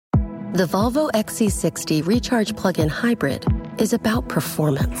The Volvo XC60 Recharge Plug-in Hybrid is about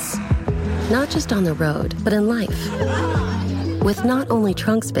performance. Not just on the road, but in life. With not only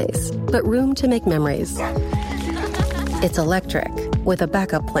trunk space, but room to make memories. It's electric, with a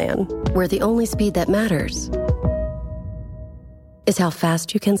backup plan, where the only speed that matters is how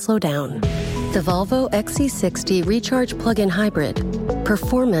fast you can slow down. The Volvo XC60 Recharge Plug-in Hybrid.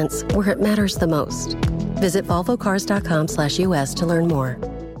 Performance where it matters the most. Visit volvocars.com/US to learn more.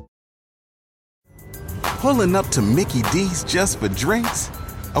 Pulling up to Mickey D's just for drinks?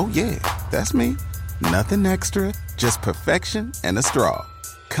 Oh yeah, that's me. Nothing extra, just perfection and a straw.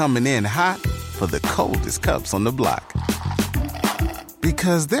 Coming in hot for the coldest cups on the block.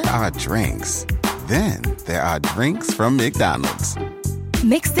 Because there are drinks. Then there are drinks from McDonald's.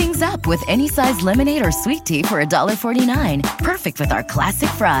 Mix things up with any size lemonade or sweet tea for $1.49. Perfect with our classic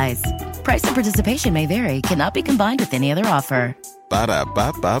fries. Price and participation may vary. Cannot be combined with any other offer.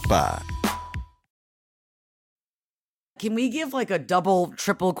 Ba-da-ba-ba-ba. Can we give like a double,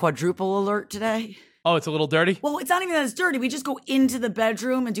 triple, quadruple alert today? Oh, it's a little dirty? Well, it's not even that it's dirty. We just go into the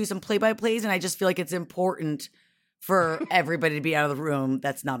bedroom and do some play-by-plays, and I just feel like it's important for everybody to be out of the room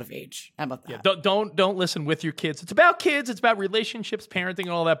that's not of age. How about that? Yeah, don't listen with your kids. It's about kids. It's about relationships, parenting, and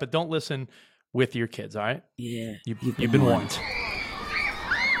all that. But don't listen with your kids. All right? Yeah, you've been warned.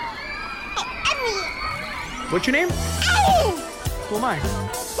 What's your name? Who am I?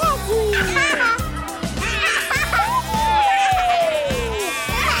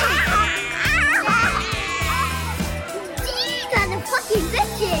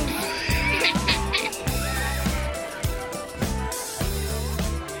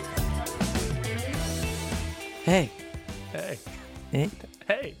 Hey.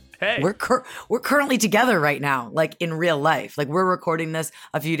 We're currently together right now, like in real life. Like we're recording this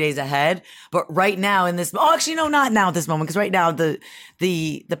a few days ahead, but right now in this, oh, actually, no, not now at this moment, because right now the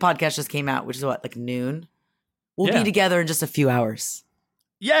podcast just came out, which is what, like noon. We'll be together in just a few hours.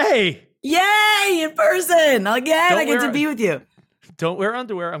 Yay! In person again. I get to be with you. Don't wear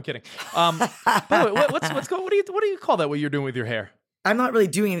underwear. I'm kidding. By the way, what's going? What do you call that? What you're doing with your hair? I'm not really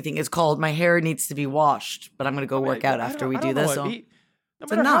doing anything. It's called my hair needs to be washed, but I'm gonna go work out after we do this. So.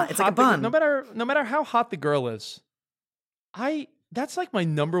 It's a knot. It's like a bun. No matter how hot the girl is, that's like my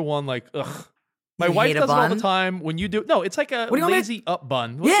number one. Like, ugh. My wife does it all the time. When you do, no, it's like a lazy up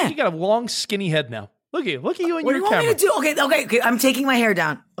bun. Yeah, you got a long, skinny head now. Look at you and your camera. What do you want me to do? Okay. I'm taking my hair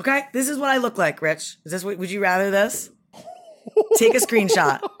down. Okay, this is what I look like, Rich. Is this what? Would you rather this? Take a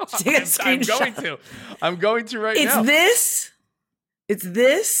screenshot. I'm going to right now. It's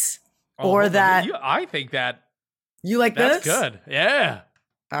this, or that. I think that. You like this? That's good. Yeah.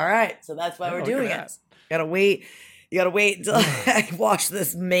 All right. So that's why we're doing it. Gotta wait. You gotta wait until I wash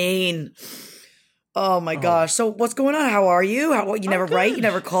this mane. Oh my gosh. So what's going on? How are you? You never write? You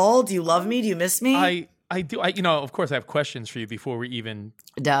never call? Do you love me? Do you miss me? I do. Of course, I have questions for you before we even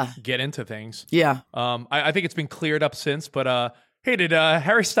get into things. Yeah. I think it's been cleared up since, but hey, did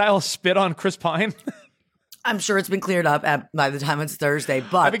Harry Styles spit on Chris Pine? I'm sure it's been cleared up by the time it's Thursday,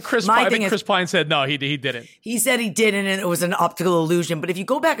 but I think Chris Pine said no, he didn't. He said he didn't, and it was an optical illusion. But if you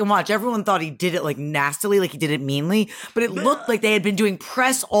go back and watch, everyone thought he did it like nastily, like he did it meanly. But it looked like they had been doing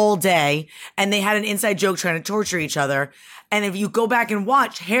press all day, and they had an inside joke trying to torture each other. And if you go back and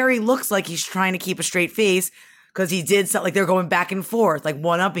watch, Harry looks like he's trying to keep a straight face because he did something like they're going back and forth, like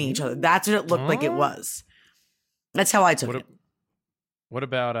one-upping each other. That's what it looked like it was. That's how I took it. What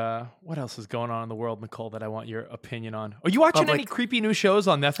about what else is going on in the world, Nicole, that I want your opinion on? Are you watching any creepy new shows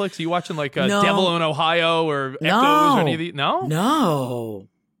on Netflix? Are you watching like Devil in Ohio or Echoes or any of these? No.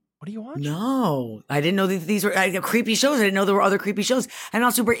 What are you watching? No. I didn't know that these were creepy shows. I didn't know there were other creepy shows. I'm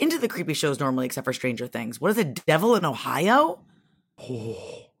not super into the creepy shows normally, except for Stranger Things. What is it? Devil in Ohio?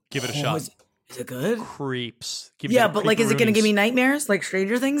 Oh, give it a shot. Is it good? Creeps. But like, is it going to give me nightmares like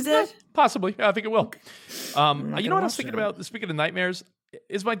Stranger Things did? Yeah, possibly. Yeah, I think it will. You know what I was thinking about? Speaking of nightmares,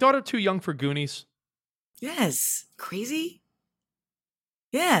 is my daughter too young for Goonies? Yes. Crazy?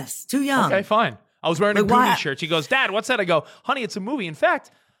 Yes. Too young. Okay, fine. I was wearing a Goonies shirt. She goes, Dad, what's that? I go, honey, it's a movie. In fact,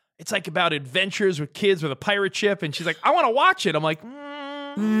 it's like about adventures with kids with a pirate ship. And she's like, I want to watch it. I'm like,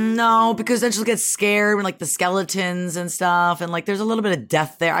 no, because then she'll get scared when like the skeletons and stuff. And like there's a little bit of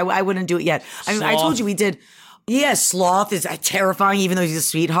death there. I wouldn't do it yet. I told you we did. Yeah, Sloth is terrifying, even though he's a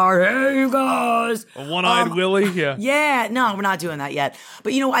sweetheart. Hey, you guys. A one-eyed Willy, yeah. Yeah, no, we're not doing that yet.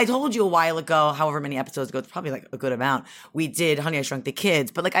 But, I told you a while ago, however many episodes ago, it's probably like a good amount, we did Honey, I Shrunk the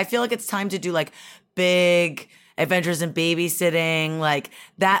Kids. But, like, I feel like it's time to do, like, big Adventures in Babysitting, like,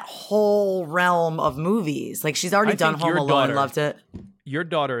 that whole realm of movies. Like, she's already done Home Alone, loved it. Your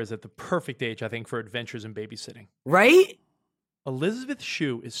daughter is at the perfect age, I think, for Adventures in Babysitting. Right? Elizabeth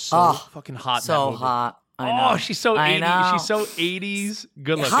Shue is so fucking hot. In so that movie. hot. I know. She's so 80s. She's so 80s.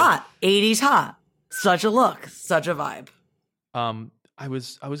 Good looking. Hot. 80s hot. Such a look. Such a vibe. I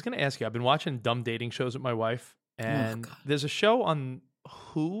was gonna ask you. I've been watching dumb dating shows with my wife, and there's a show on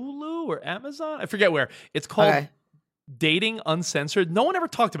Hulu or Amazon. I forget where. It's called Dating Uncensored. No one ever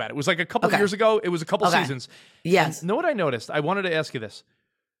talked about it. It was like a couple years ago. It was a couple seasons. Yes. And know what I noticed? I wanted to ask you this.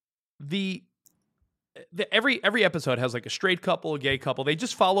 Every episode has like a straight couple, a gay couple. They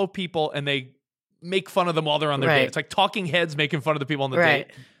just follow people and they make fun of them while they're on their date. It's like talking heads making fun of the people on the date.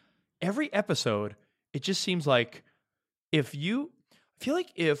 Every episode, it just seems like I feel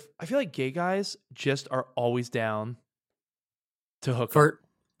like gay guys just are always down to hook up.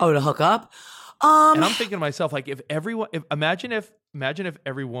 To hook up? And I'm thinking to myself, like, imagine if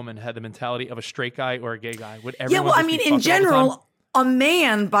every woman had the mentality of a straight guy or a gay guy. Would everyone? Yeah, well, I mean, in general, a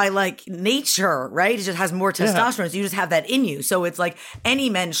man by like nature, right? It just has more testosterone. So you just have that in you. So it's like any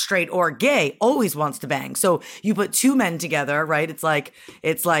man, straight or gay, always wants to bang. So you put two men together, right? It's like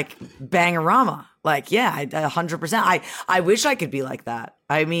bangorama. Like, yeah, 100%. I wish I could be like that.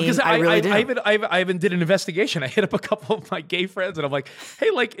 I mean, because I really do. I even did an investigation. I hit up a couple of my gay friends and I'm like,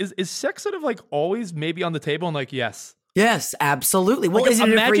 hey, like, is sex sort of like always maybe on the table? And like, yes. Yes, absolutely. Well, like,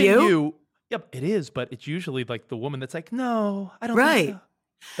 isn't it for you? Yep, it is, but it's usually like the woman that's like, no, I don't think so.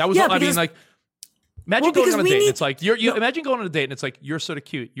 That was, I mean, like, imagine going on a date. It's like, imagine going on a date and it's like, you're sort of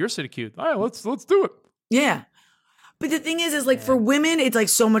cute. You're sort of cute. All right, let's do it. Yeah. But the thing is like for women, it's like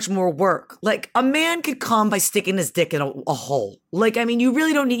so much more work. Like a man could come by sticking his dick in a hole. Like, I mean, you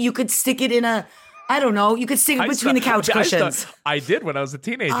really don't need, you could stick it in I don't know, you could stick it between the couch cushions. I did when I was a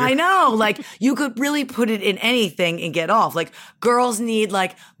teenager. I know. Like you could really put it in anything and get off. Like girls need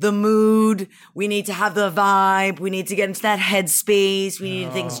like the mood. We need to have the vibe. We need to get into that headspace. We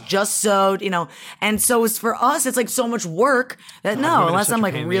need things just so, and so it's for us, it's like so much work that unless I'm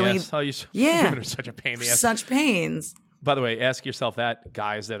like really, women are such a pain in the ass. Such pains. By the way, ask yourself that,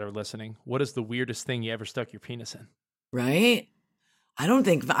 guys that are listening, what is the weirdest thing you ever stuck your penis in? Right? I don't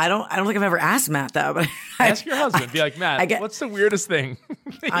think I've ever asked Matt that, but ask your husband. Be like, Matt, what's the weirdest thing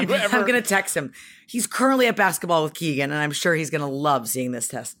I'm gonna text him. He's currently at basketball with Keegan, and I'm sure he's gonna love seeing this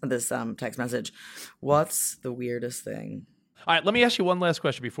text message. What's the weirdest thing? All right, let me ask you one last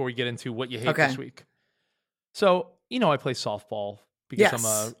question before we get into what you hate this week. So, I play softball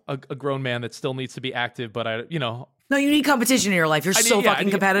because I'm a grown man that still needs to be active, but No, you need competition in your life. You're fucking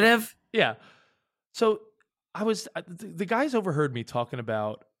competitive. Yeah. So the guys overheard me talking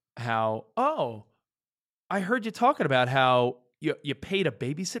about how, I heard you talking about how you paid a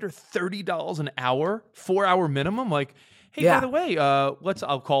babysitter $30 an hour, 4-hour minimum. Like, hey, by the way,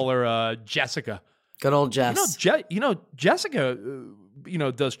 I'll call her Jessica. Good old Jess. Jessica,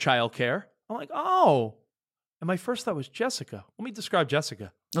 does childcare. I'm like, oh. And my first thought was Jessica. Let me describe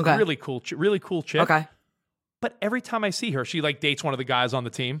Jessica. Okay. Really cool chick. Okay. But every time I see her, she like dates one of the guys on the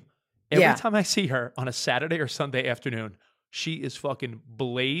team. Every time I see her on a Saturday or Sunday afternoon, she is fucking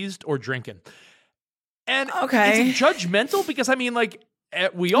blazed or drinking. And it's judgmental because, I mean, like,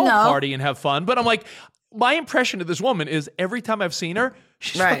 we all party and have fun. But I'm like, my impression of this woman is every time I've seen her,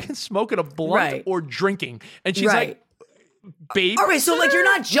 she's fucking smoking a blunt or drinking. And she's like, babe. All right, so like you're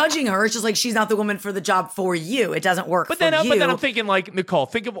not judging her. It's just like she's not the woman for the job for you. It doesn't work for you. But then I'm thinking, like, Nicole,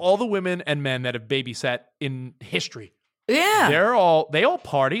 think of all the women and men that have babysat in history. Yeah. They all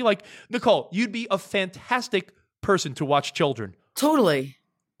party. Like, Nicole, you'd be a fantastic person to watch children. Totally.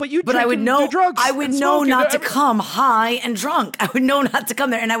 But I would know drugs. I would know not to come high and drunk. I would know not to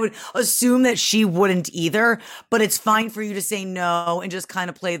come there. And I would assume that she wouldn't either. But it's fine for you to say no and just kind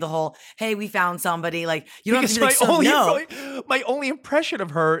of play the whole, hey, we found somebody. Like, you don't have to be like, my only impression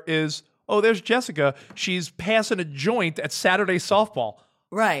of her is, there's Jessica. She's passing a joint at Saturday softball.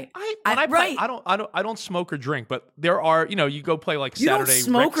 Right. I don't smoke or drink, but there are, you go play like Saturday. You don't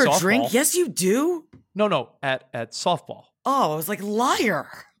smoke or drink? Yes, you do. No, at softball. Oh, I was like, liar.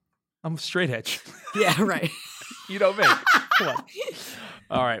 I'm straight edge. Yeah, right. You know me. Come on.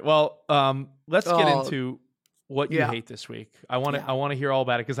 All right. Well, let's get into what you hate this week. I want to hear all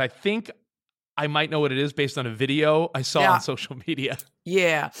about it because I think I might know what it is based on a video I saw on social media.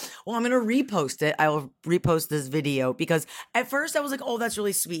 Yeah. Well, I'm going to repost it. I will repost this video because at first I was like, oh, that's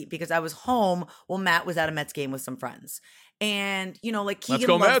really sweet because I was home while Matt was at a Mets game with some friends. And, like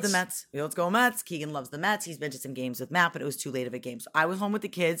Keegan loves the Mets. Let's go Mets. Keegan loves the Mets. He's been to some games with Matt, but it was too late of a game. So I was home with the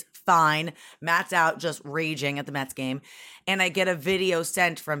kids. Fine. Matt's out just raging at the Mets game. And I get a video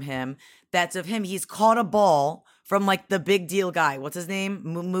sent from him that's of him. He's caught a ball from like the big deal guy. What's his name?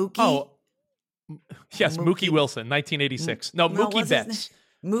 Mookie? Oh, yes. Mookie Wilson, 1986. No, Mookie Betts.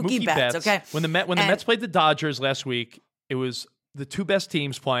 Mookie Betts. Okay. When the Mets played the Dodgers last week, it was the two best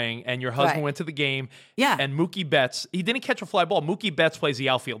teams playing, and your husband went to the game. Yeah. And Mookie Betts, he didn't catch a fly ball. Mookie Betts plays the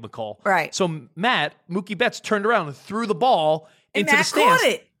outfield, Nicole. Right. So Mookie Betts turned around and threw the ball into the stands. Caught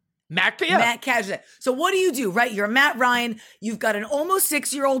it. Matt catches it. So what do? Right? You're Matt Ryan. You've got an almost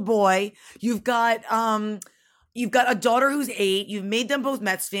 6-year-old boy. You've got a daughter who's 8. You've made them both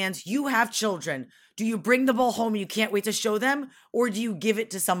Mets fans. You have children. Do you bring the ball home and you can't wait to show them? Or do you give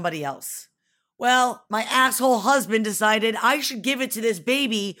it to somebody else? Well, my asshole husband decided I should give it to this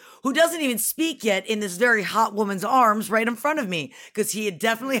baby who doesn't even speak yet in this very hot woman's arms right in front of me because he had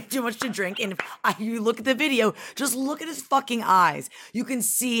definitely had too much to drink. And if you look at the video, just look at his fucking eyes. You can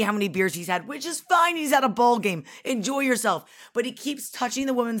see how many beers he's had, which is fine. He's at a ball game. Enjoy yourself. But he keeps touching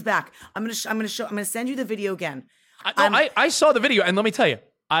the woman's back. I'm gonna send you the video again. I saw the video, and let me tell you,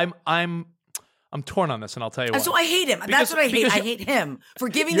 I'm torn on this, and I'll tell you why. So I hate him. That's what I hate. I hate him for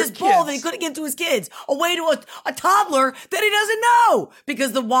giving this ball that he couldn't give to his kids away to a toddler that he doesn't know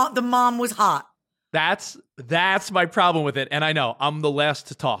because the mom was hot. That's my problem with it, and I know I'm the last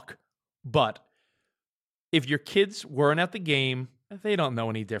to talk. But if your kids weren't at the game, they don't know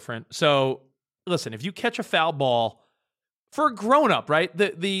any different. So listen, if you catch a foul ball for a grown-up, right?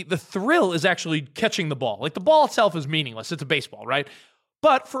 The thrill is actually catching the ball. Like the ball itself is meaningless. It's a baseball, right?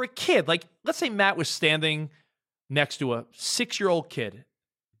 But for a kid, like let's say Matt was standing next to a 6-year-old kid,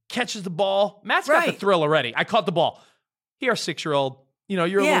 catches the ball. Matt's got the thrill already. I caught the ball. You're a 6-year-old.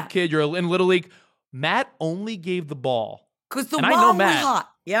 You're a little kid. You're in Little League. Matt only gave the ball. Because the mom was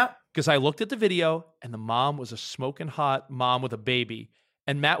hot. Yep. Because I looked at the video, and the mom was a smoking hot mom with a baby.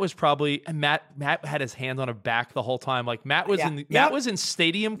 And Matt was Matt had his hand on her back the whole time. Like Matt was Matt was in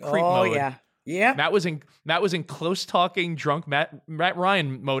stadium creep mode. Yeah. Yeah. Matt was in close talking drunk Matt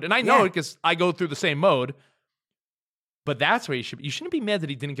Ryan mode. And I know it because I go through the same mode. But that's where you shouldn't be mad that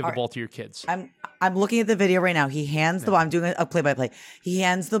he didn't give the ball to your kids. I'm looking at the video right now. He hands the ball. I'm doing a play-by-play. He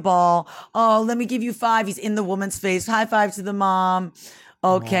hands the ball. Oh, let me give you 5. He's in the woman's face. High five to the mom.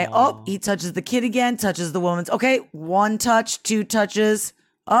 Okay. Aww. Oh, he touches the kid again, touches the woman's. Okay. 1 touch, 2 touches.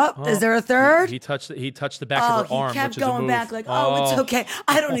 Is there a third? He touched the back of her arm. He kept going back like, it's okay.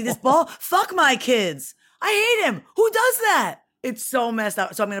 I don't need this ball. Fuck my kids. I hate him. Who does that? It's so messed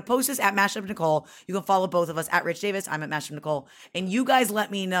up. So I'm going to post this at Mashup Nicole. You can follow both of us at Rich Davis. I'm at Mashup Nicole. And you guys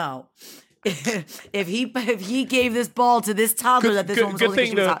let me know if he gave this ball to this toddler that this woman was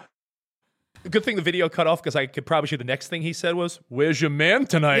holding. Good thing the video cut off because I could probably see the next thing he said was, "Where's your man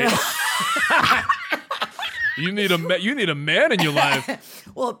tonight?" Yeah. You need a man in your life.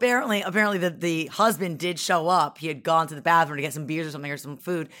 Well, apparently the husband did show up. He had gone to the bathroom to get some beers or something or some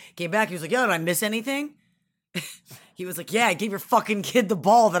food. Came back. He was like, "Yo, did I miss anything?" He was like, "Yeah, I gave your fucking kid the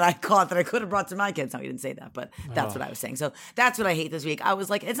ball that I caught that I could have brought to my kids." No, he didn't say that, but that's what I was saying. So that's what I hate this week. I was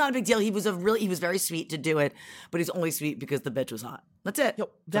like, it's not a big deal. He was very sweet to do it, but he's only sweet because the bitch was hot. That's it. Yo,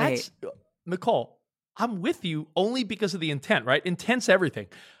 that's Nicole. I'm with you only because of the intent, right? Intent's everything.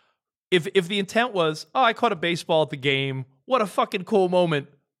 If the intent was, I caught a baseball at the game, what a fucking cool moment,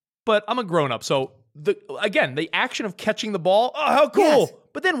 but I'm a grown up, so the action of catching the ball, how cool. Yes.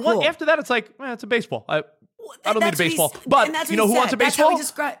 But then after that, it's like, it's a baseball. I don't need a baseball. But you know who wants a baseball? That's how he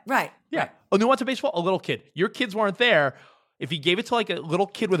described. Right. Yeah. Oh, who wants a baseball? A little kid. Your kids weren't there. If he gave it to like a little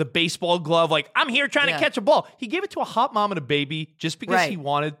kid with a baseball glove, like, I'm here trying to catch a ball. He gave it to a hot mom and a baby just because he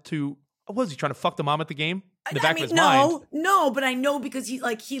wanted to. What was he trying to fuck the mom at the game? In the back of his mind. No, but I know because he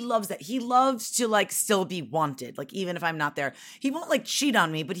loves that. He loves to like still be wanted. Like even if I'm not there, he won't like cheat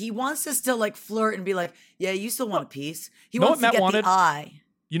on me, but he wants to still like flirt and be like, yeah, you still want a piece. He wants to get the eye.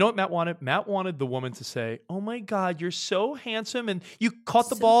 You know what Matt wanted? Matt wanted the woman to say, "Oh my God, you're so handsome and you caught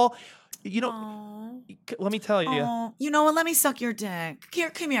the ball." Let me tell you. You know what? Let me suck your dick. Here,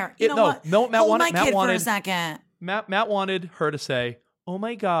 come here. You know what? No, Matt Hold wanted. my kid for a second. Matt wanted her to say, "Oh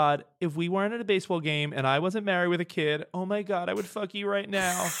my God, if we weren't at a baseball game and I wasn't married with a kid, oh my God, I would fuck you right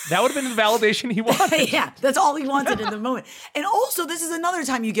now." That would have been the validation he wanted. Yeah, that's all he wanted in the moment. And also, this is another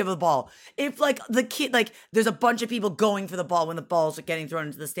time you give a ball. If like the kid, like there's a bunch of people going for the ball when the balls are getting thrown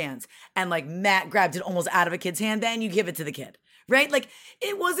into the stands, and like Matt grabbed it almost out of a kid's hand, then you give it to the kid. Right? Like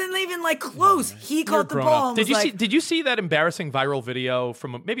it wasn't even like close. He caught the ball. And did you see that embarrassing viral video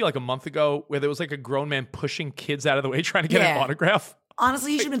from maybe like a month ago where there was like a grown man pushing kids out of the way trying to get an autograph?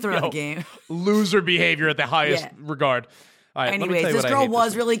 Honestly, he should have been thrown out of the game. Loser behavior at the highest regard. All right, anyways, this girl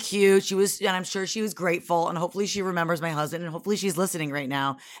was really cute. She was, and I'm sure she was grateful. And hopefully, she remembers my husband, and hopefully, she's listening right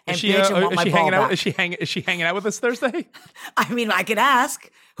now. And is she hanging out with us Thursday? I mean, I could ask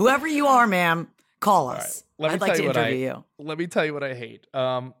whoever you are, ma'am. Call us. Right, I'd like to interview you. Let me tell you what I hate.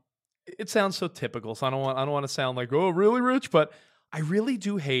 It sounds so typical, so I don't want to sound like, oh, really, Rich? But I really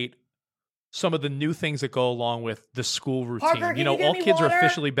do hate some of the new things that go along with the school routine. Parker, can you get all me kids water? are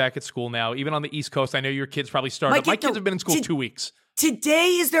officially back at school now, even on the East Coast. I know your kids probably started. My kids have been in school 2 weeks.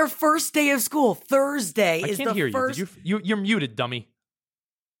 Today is their first day of school. Thursday is the first. I can't hear you. You're muted, dummy.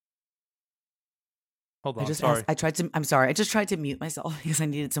 Hold on. I'm sorry. I just tried to mute myself because I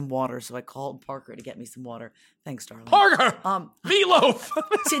needed some water, so I called Parker to get me some water. Thanks, darling. Parker! Meatloaf!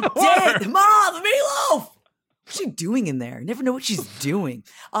 Today, Mom, the meatloaf! What's she doing in there? I never know what she's doing.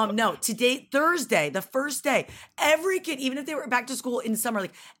 No, today, Thursday, the first day, every kid, even if they were back to school in summer,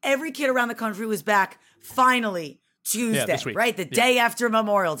 like every kid around the country was back finally Tuesday, this week. Right? The day after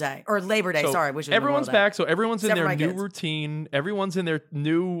Memorial Day or Labor Day. So sorry, which was everyone's Memorial back. So everyone's in their new routine. Everyone's in their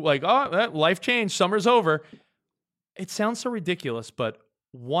new, life changed. Summer's over. It sounds so ridiculous, but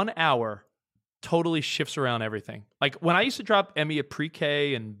 1 hour totally shifts around everything. Like when I used to drop Emmy at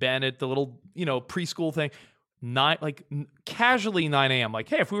pre-K and Ben at the little, preschool thing, casually 9 a.m. Like,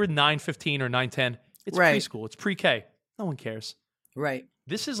 hey, if we were 9:15 or 9:10, it's preschool. It's pre-K. No one cares. Right.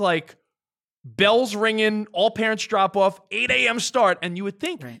 This is like bells ringing, all parents drop off, 8 a.m. start. And you would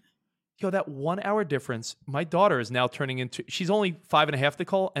think, that 1 hour difference, my daughter is now turning into, she's only 5.5 to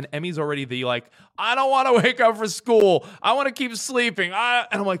call, and Emmy's already I don't want to wake up for school. I want to keep sleeping. And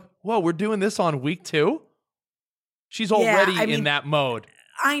I'm like, whoa, we're doing this on week 2? She's already in that mode.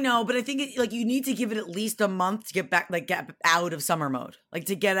 I know, but I think you need to give it at least a month to get back, get out of summer mode,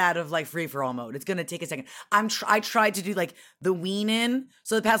 to get out of free for all mode. It's gonna take a second. I tried to do the wean in.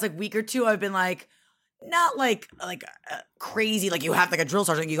 So the past week or two, I've been not crazy, you have a drill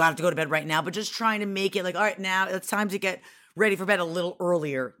sergeant, you have to go to bed right now, but just trying to make it all right, now it's time to get ready for bed a little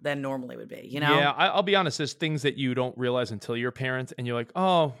earlier than normally would be. Yeah, I'll be honest. There's things that you don't realize until you're a parent, and you're like,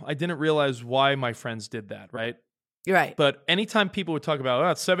 oh, I didn't realize why my friends did that, right? You're right. But anytime people would talk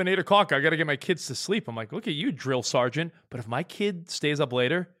about, it's 7, 8 o'clock, I got to get my kids to sleep. I'm like, look at you, drill sergeant. But if my kid stays up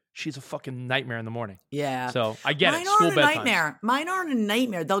later, she's a fucking nightmare in the morning. Yeah. So I get Mine it. School aren't a bedtimes. nightmare. Mine aren't a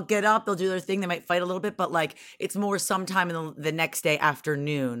nightmare. They'll get up, they'll do their thing, they might fight a little bit, but it's more sometime in the next day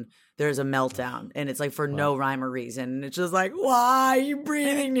afternoon, there's a meltdown. And it's for no rhyme or reason. And it's just why are you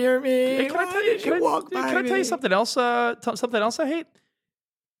breathing near me? Hey, can I tell you something else? Something else I hate?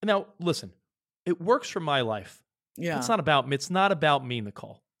 Now, listen, it works for my life. Yeah. It's not about me. It's not about me,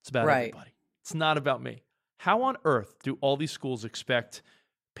 Nicole. It's about everybody. It's not about me. How on earth do all these schools expect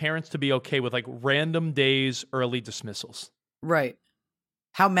parents to be okay with random days, early dismissals? Right.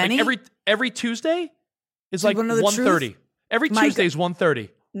 How many? Every Tuesday is 1:30. Every Tuesday is 1:30.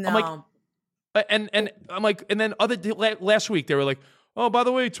 No. I'm and then last week they were oh, by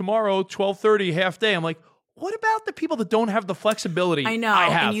the way, tomorrow 12:30 half day. I'm like, what about the people that don't have the flexibility? I know. I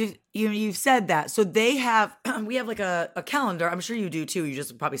have. And you've said that. So we have a calendar. I'm sure you do too. You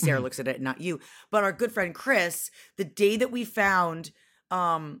just probably Sarah looks at it, not you. But our good friend Chris, the day that we found,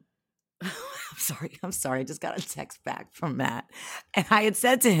 I'm sorry. I just got a text back from Matt. And I had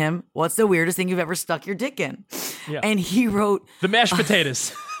said to him, what's the weirdest thing you've ever stuck your dick in? Yeah. And he wrote the mashed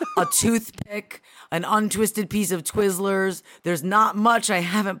potatoes. A toothpick, an untwisted piece of Twizzlers. There's not much I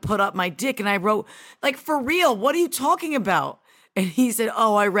haven't put up my dick. And I wrote, for real, what are you talking about? And he said,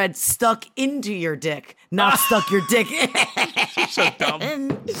 oh, I read stuck into your dick, not stuck your dick in. So dumb.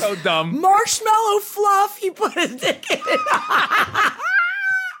 So dumb. Marshmallow fluff, he put his dick in.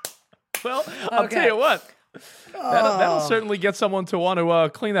 Well, I'll tell you what. That'll certainly get someone to want to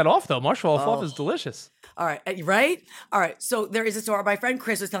clean that off, though. Marshmallow fluff is delicious. All right, right? All right. So there is a story. My friend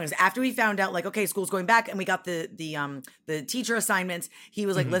Chris was telling us after we found out, okay, school's going back, and we got the teacher assignments. He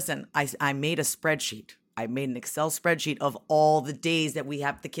was like, "Listen, I made a spreadsheet. I made an Excel spreadsheet of all the days that we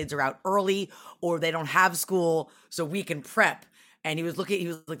have the kids are out early or they don't have school, so we can prep." And he was like,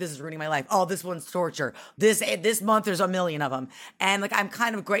 "This is ruining my life. Oh, this one's torture. This month there's a million of them." And I'm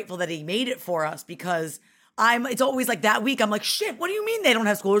kind of grateful that he made it for us because it's always that week. I'm like, shit, what do you mean they don't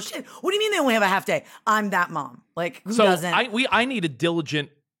have school? Or shit, what do you mean they only have a half day? I'm that mom. Who doesn't? I need a diligent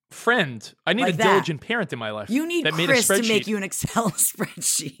friend. I need a diligent parent in my life. You need Chris to make you an Excel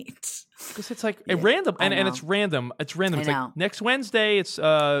spreadsheet. Because it's random. And it's random. It's random. It's next Wednesday, it's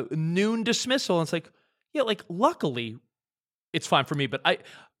noon dismissal. And it's luckily, it's fine for me. But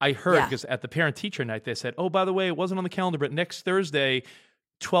I heard, because at the parent-teacher night, they said, oh, by the way, it wasn't on the calendar, but next Thursday,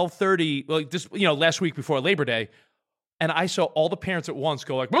 12:30, last week before Labor Day, and I saw all the parents at once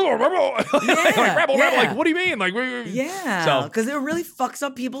go rebel, rebel. What do you mean? Because it really fucks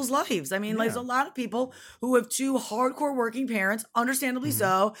up people's lives. I mean, there's a lot of people who have two hardcore working parents, understandably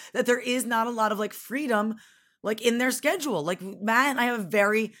so, that there is not a lot of freedom, in their schedule. Matt and I have a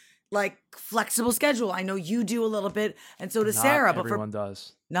very flexible schedule. I know you do a little bit, and so does Sarah. But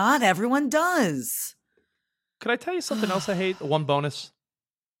not everyone does. Could I tell you something else I hate? One bonus.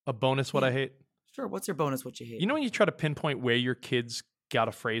 A bonus what I hate? Sure. What's your bonus what you hate? You know when you try to pinpoint where your kids got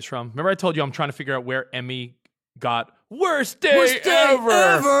a phrase from? Remember I told you I'm trying to figure out where Emmy got worst day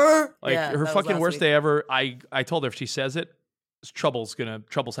ever. Like her fucking worst day ever. I told her if she says it, trouble's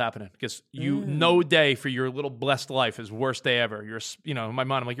happening because no day for your little blessed life is worst day ever. You're, in my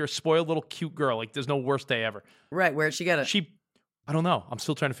mind, I'm like, you're a spoiled little cute girl. Like there's no worst day ever. Right. Where'd she get it? I don't know. I'm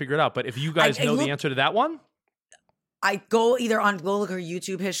still trying to figure it out. But if you guys know the answer to that one, I go look her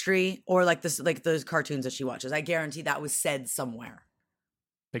YouTube history or like those cartoons that she watches. I guarantee that was said somewhere.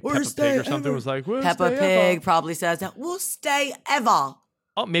 Like Peppa Pig or something was like, Peppa Pig probably says that. Worst day ever.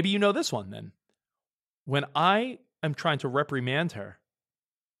 Oh, maybe you know this one then. When I am trying to reprimand her,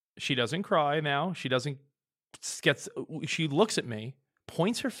 she doesn't cry now. She looks at me,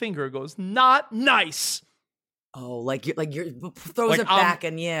 points her finger, goes, "Not nice." Oh, like you're throws it back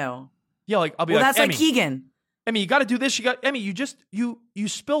in you. Yeah, like I'll be like, that's Emmy, like Keegan. Emmy, you got to do this. Emmy, you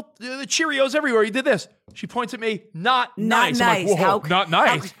spilt the Cheerios everywhere. You did this. She points at me. Not nice. I'm like, whoa, not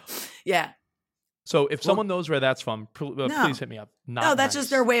nice. Yeah. So if someone knows where that's from, please hit me up. That's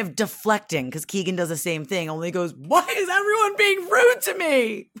just their way of deflecting because Keegan does the same thing. Only he goes, "Why is everyone being rude to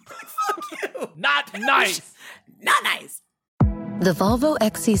me?" Fuck you. Not nice. Not nice. The Volvo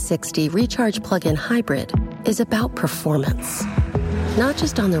XC60 Recharge Plug-in Hybrid is about performance. Not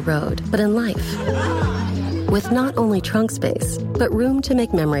just on the road, but in life. With not only trunk space, but room to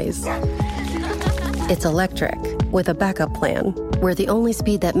make memories. It's electric, with a backup plan, where the only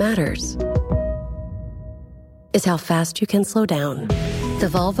speed that matters is how fast you can slow down. The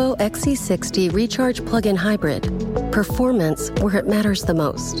Volvo XC60 Recharge Plug-in Hybrid. Performance where it matters the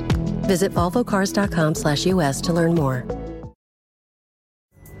most. Visit volvocars.com/US to learn more.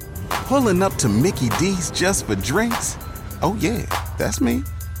 Pulling up to Mickey D's just for drinks? Oh yeah, that's me.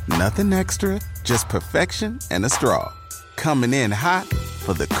 Nothing extra, just perfection and a straw. Coming in hot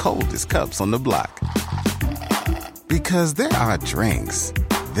for the coldest cups on the block. Because there are drinks.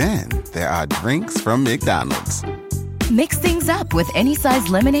 Then there are drinks from McDonald's. Mix things up with any size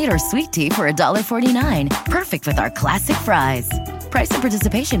lemonade or sweet tea for $1.49. Perfect with our classic fries. Price and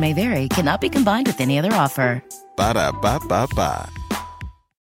participation may vary. Cannot be combined with any other offer. Ba-da-ba-ba-ba.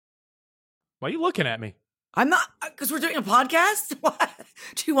 Why are you looking at me? I'm not, because we're doing a podcast? What?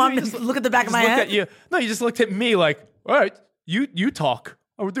 Do you want me to look at the back of my head? You just looked at me like, all right, you talk.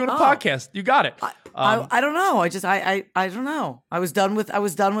 Oh, we're doing a podcast. You got it. I don't know. I don't know. I was done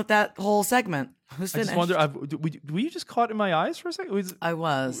with that whole segment. I was finished. I just wonder, were you just caught in my eyes for a second? I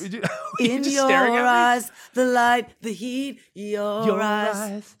was. In your eyes, the light, the heat, your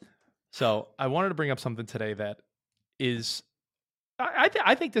eyes. So I wanted to bring up something today that is,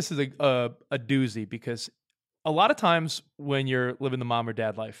 I think this is a doozy because a lot of times when you're living the mom or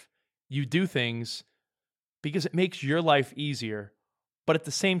dad life, you do things because it makes your life easier, but at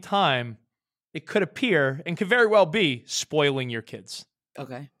the same time, it could appear and could very well be spoiling your kids.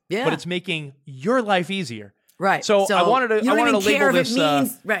 Okay. Yeah. But it's making your life easier. Right. So I wanted to label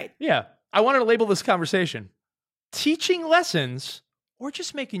this. Right. Yeah. I wanted to label this conversation teaching lessons or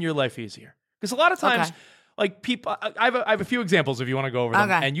just making your life easier. Because a lot of times, like people, I have a few examples if you want to go over them.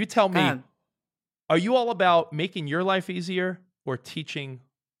 And you tell me, are you all about making your life easier or teaching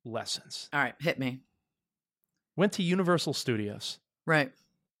lessons? All right. Hit me. Went to Universal Studios. Right.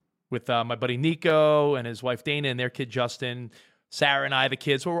 With my buddy Nico and his wife Dana and their kid Justin, Sarah and I, the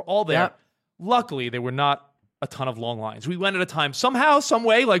kids, we were all there. Yep. Luckily, there were not a ton of long lines. We went at a time, somehow, some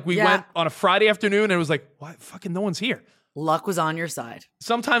way, like we went on a Friday afternoon and it was like, why fucking no one's here? Luck was on your side.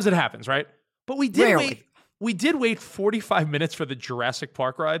 Sometimes it happens, right? But we did wait 45 minutes for the Jurassic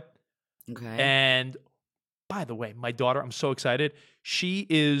Park ride. Okay. And by the way, my daughter, I'm so excited. She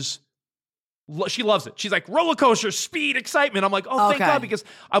loves it. She's like, roller coaster, speed, excitement. I'm like, thank God, because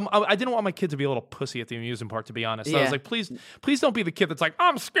I didn't want my kid to be a little pussy at the amusement park, to be honest. So I was like, please don't be the kid that's like,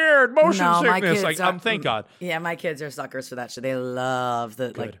 I'm scared, motion sickness. Like, thank God. Yeah, my kids are suckers for that shit. They love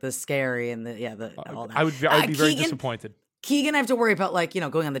the scary and all that. I would be very disappointed. Keegan, I have to worry about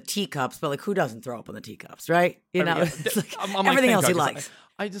going on the teacups, but like who doesn't throw up on the teacups, right? It's like everything else he likes.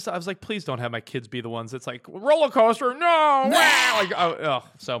 I was like, please don't have my kids be the ones that's like roller coaster, no.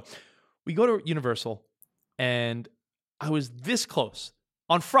 So we go to Universal, and I was this close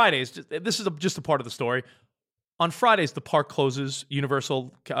on Fridays. This is just a part of the story. On Fridays, the park closes,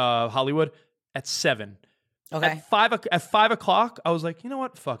 Universal Hollywood, at 7. Okay. At 5 o'clock, I was like, you know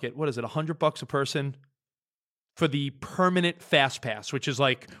what? Fuck it. What is it? $100 a person for the permanent fast pass, which is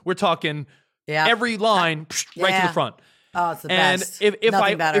like we're talking every line right to the front. Oh, it's the best. And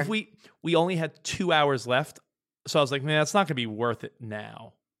if we only had 2 hours left, so I was like, man, that's not going to be worth it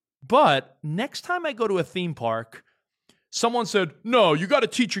now. But next time I go to a theme park, someone said, no, you got to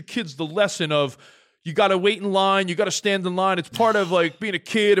teach your kids the lesson of you got to wait in line, you got to stand in line. It's part of like being a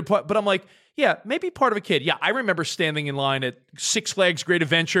kid. But I'm like, yeah, maybe part of a kid. Yeah, I remember standing in line at Six Flags Great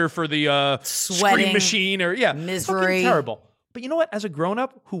Adventure for the Scream Machine or misery. Terrible. But you know what? As a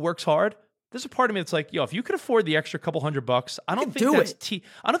grown-up who works hard, there's a part of me that's like, yo, if you could afford the extra couple $100, I don't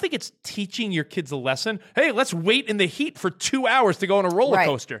think it's teaching your kids a lesson. Hey, let's wait in the heat for 2 hours to go on a roller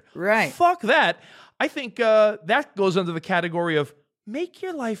coaster. Right. Fuck that. I think that goes under the category of make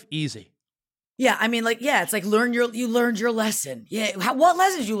your life easy. Yeah, I mean, it's like you learned your lesson. Yeah, what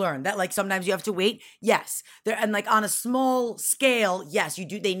lessons you learned? That like sometimes you have to wait. Yes, and like on a small scale, yes, you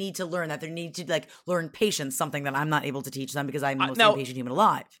do. They need to learn that. They need to like learn patience, something that I'm not able to teach them because I'm the most impatient human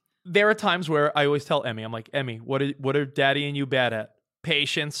alive. There are times where I always tell Emmy, I'm like, Emmy, what are Daddy and you bad at?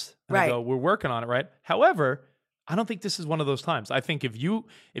 Patience. And I go, we're working on it, right? However, I don't think this is one of those times. I think if you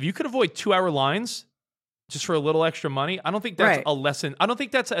could avoid 2-hour lines just for a little extra money, I don't think that's a lesson. I don't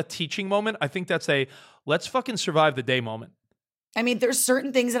think that's a teaching moment. I think that's a let's fucking survive the day moment. I mean, there's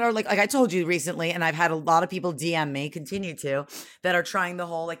certain things that are like I told you recently, and I've had a lot of people DM me, continue to, that are trying the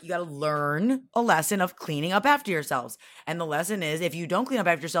whole, like, you got to learn a lesson of cleaning up after yourselves. And the lesson is, if you don't clean up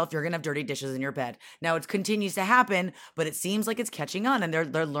after yourself, you're going to have dirty dishes in your bed. Now, it continues to happen, but it seems like it's catching on, and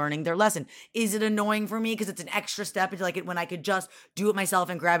they're learning their lesson. Is it annoying for me because it's an extra step into like it when I could just do it myself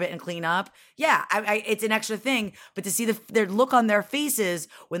and grab it and clean up? Yeah, it's an extra thing. But to see their look on their faces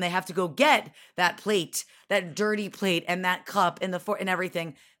when they have to go get that plate, that dirty plate and that cup and the fork and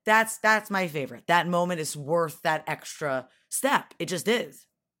everything, that's my favorite. That moment is worth that extra step. It just is.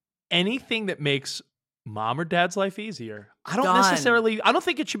 Anything that makes mom or dad's life easier. I don't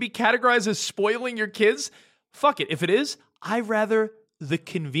think it should be categorized as spoiling your kids. Fuck it. If it is, I rather the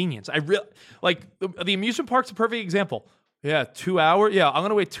convenience. Like the amusement park's a perfect example. Yeah, 2 hours. Yeah, I'm going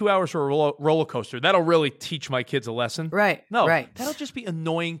to wait 2 hours for a roller coaster. That'll really teach my kids a lesson. Right. No, right. That'll just be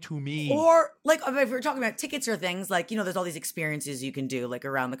annoying to me. Or, like, if we're talking about tickets or things, like, there's all these experiences you can do, like,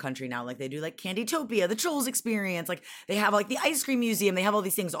 around the country now. Like, they do, like, Candytopia, the Trolls experience. Like, they have, like, the Ice Cream Museum. They have all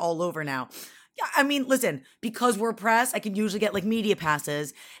these things all over now. Yeah, I mean, listen, because we're press, I can usually get like media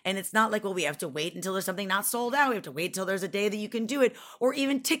passes, and it's not like, well, we have to wait until there's something not sold out. We have to wait till there's a day that you can do it, or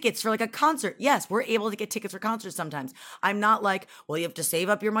even tickets for like a concert. Yes, we're able to get tickets for concerts sometimes. I'm not like, well, you have to save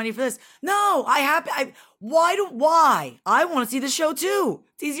up your money for this. No, why? I want to see the show too.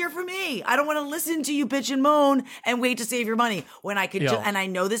 It's easier for me. I don't want to listen to you bitch and moan and wait to save your money when I could. And I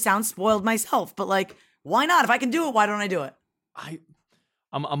know this sounds spoiled myself, but like, why not? If I can do it, why don't I do it?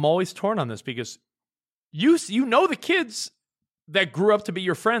 I'm always torn on this because you know the kids that grew up to be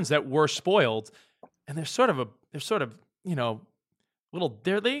your friends that were spoiled, and they're sort of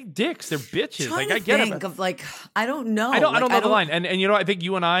they're dicks, they're bitches. Like I get it. I don't know. I don't know the line, and I think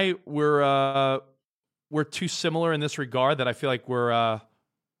you and I we're too similar in this regard that I feel like we're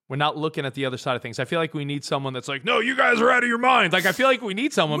not looking at the other side of things. I feel like we need someone that's like, no, you guys are out of your mind. Like, I feel like we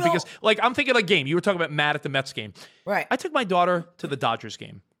need someone because, like, I'm thinking like game. You were talking about Matt at the Mets game. Right. I took my daughter to the Dodgers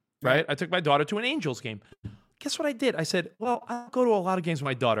game, right? I took my daughter to an Angels game. Guess what I did? I said, well, I'll go to a lot of games with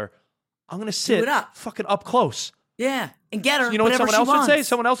my daughter. I'm going to sit fucking up close. Yeah, and get her. You know what someone else would say?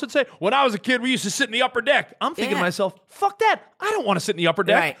 Someone else would say, when I was a kid, we used to sit in the upper deck. I'm thinking to myself, fuck that. I don't want to sit in the upper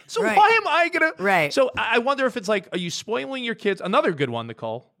deck. Right. So why am I going to? Right. So I wonder if it's like, are you spoiling your kids? Another good one,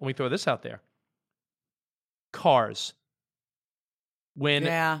 Nicole, let me throw this out there. Cars.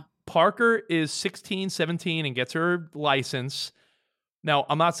 When Parker is 16, 17 and gets her license. Now,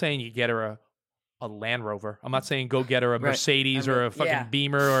 I'm not saying you get her a Land Rover. I'm not saying go get her a Mercedes or a fucking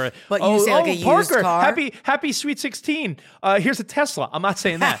Beamer but you say like a used Parker, car. Happy sweet 16. Here's a Tesla. I'm not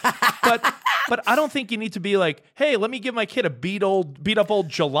saying that. but I don't think you need to be like, hey, let me give my kid a beat up old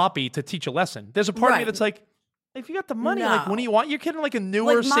jalopy to teach a lesson. There's a part of me that's like, if you got the money, like, when do you want your kid in like a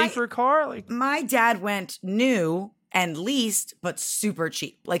newer, safer car? Like, my dad went new and leased, but super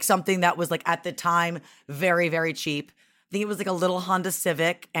cheap. Like something that was like at the time very, very cheap. I think it was like a little Honda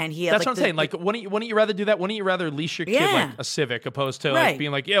Civic, and he had. That's what I'm saying. Like, wouldn't you rather do that? Wouldn't you rather leash your kid like a Civic opposed to like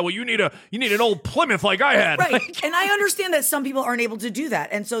being like, yeah, well, you need an old Plymouth like I had, right? And I understand that some people aren't able to do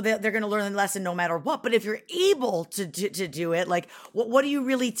that, and so they're going to learn the lesson no matter what. But if you're able to do it, like, what are you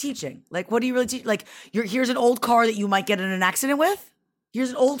really teaching? Like, what do you really teach? Like, here's an old car that you might get in an accident with.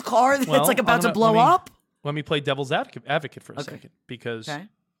 Here's an old car that's like about to blow up. Let me play devil's advocate for a second, because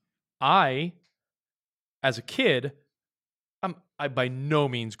I, as a kid. I by no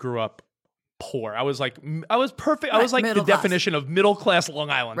means grew up poor. I was perfect. I was like the definition of middle class Long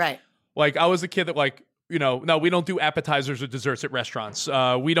Island. Right. Like I was the kid that like, no, we don't do appetizers or desserts at restaurants.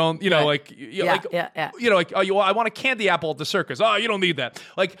 We don't, I want a candy apple at the circus. Oh, you don't need that.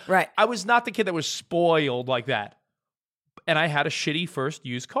 Like, I was not the kid that was spoiled like that. and I had a shitty first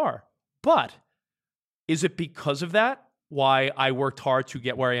used car. But is it because of that why I worked hard to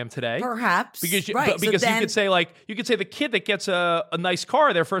get where I am today? Perhaps. Because you right. because you could say the kid that gets a nice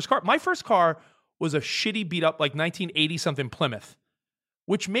car, their first car. My first car was a shitty beat up like 1980 something Plymouth,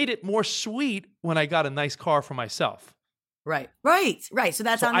 which made it more sweet when I got a nice car for myself. Right. So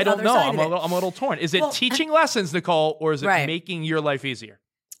that's on the I don't other know. side I'm a little torn. Is it teaching lessons, Nicole, or is it making your life easier?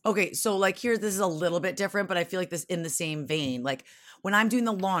 Okay, so like this is a little bit different, but I feel like this in the same vein. Like when I'm doing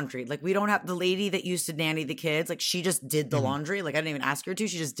the laundry, like we don't have the lady that used to nanny the kids, like she just did the laundry. Like I didn't even ask her to,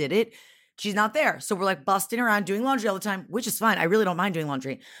 she just did it. She's not there. So we're like busting around doing laundry all the time, which is fine. I really don't mind doing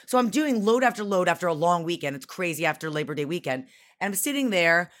laundry. So I'm doing load after load after a long weekend. It's crazy after Labor Day weekend. And I'm sitting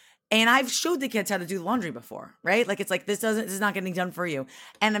there and I've showed the kids how to do the laundry before, right? Like it's like, this is not getting done for you.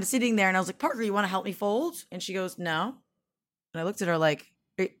 And I'm sitting there and I was like, Parker, you want to help me fold? And she goes, no. And I looked at her like,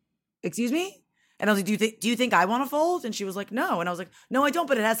 excuse me? And I was like, do you think I want to fold? And she was like, no. And I was like, no, I don't,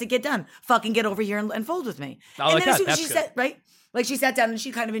 but it has to get done. Fucking get over here and fold with me. And then as soon as she said, right? Like she sat down and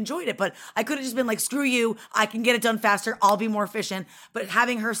she kind of enjoyed it, but I could have just been like, screw you. I can get it done faster. I'll be more efficient. But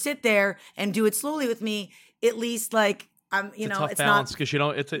having her sit there and do it slowly with me, at least like, it's a tough balance because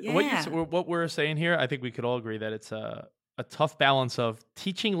what we're saying here. I think we could all agree that it's a tough balance of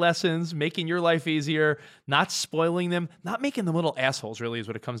teaching lessons, making your life easier, not spoiling them, not making them little assholes. Really, is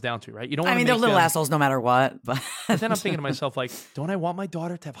what it comes down to, right? You don't. They're little assholes no matter what. But then I'm thinking to myself, like, don't I want my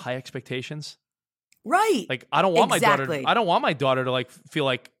daughter to have high expectations? Right. Like, I don't want my daughter. I don't want my daughter to like feel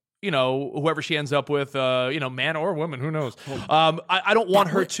like, whoever she ends up with, man or woman, who knows? I don't want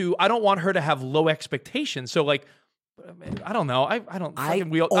her to. I don't want her to have low expectations. So like. I don't know. I don't think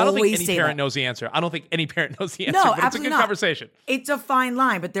any parent knows the answer. I don't think any parent knows the answer. No, but it's a good conversation. It's a fine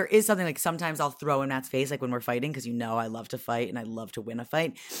line, but there is something like sometimes I'll throw in Matt's face, like when we're fighting, because I love to fight and I love to win a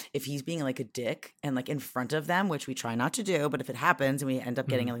fight. If he's being like a dick and like in front of them, which we try not to do, but if it happens and we end up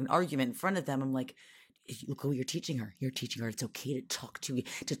getting like an argument in front of them, I'm like, look what you're teaching her. You're teaching her it's okay to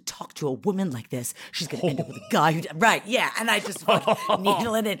talk to a woman like this. She's gonna end up with a guy who right, yeah. And I just fucking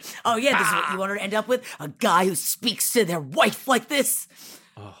needle it in. Oh yeah, this is what you want her to end up with? A guy who speaks to their wife like this.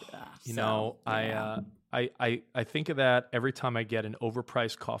 I think of that every time I get an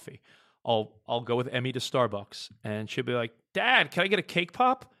overpriced coffee. I'll go with Emmy to Starbucks and she'll be like, Dad, can I get a cake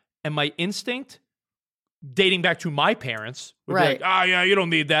pop? And my instinct, dating back to my parents, would be like, yeah, you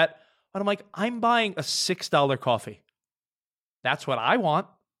don't need that. But I'm like, I'm buying a $6 coffee. That's what I want.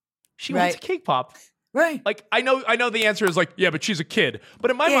 She wants a cake pop. Right. Like, I know the answer is like, yeah, but she's a kid.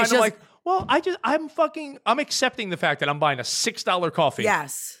 But in my mind, I'm like, well, I'm accepting the fact that I'm buying a $6 coffee.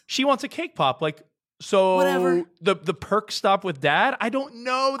 Yes. She wants a cake pop. Like, so whatever. The perk stop with Dad, I don't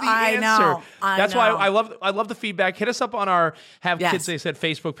know the answer. That's why I love the feedback. Hit us up on our Kids They Said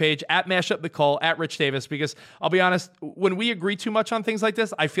Facebook page at Mashup Nicole at Rich Davis, because I'll be honest, when we agree too much on things like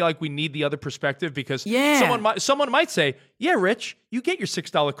this, I feel like we need the other perspective because someone might say, yeah, Rich, you get your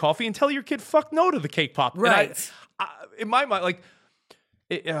 $6 coffee and tell your kid fuck no to the cake pop. Right. I in my mind, like.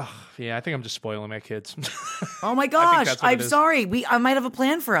 I think I'm just spoiling my kids. Oh my gosh, I'm sorry. I might have a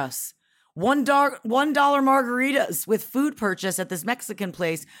plan for us. $1 margaritas with food purchase at this Mexican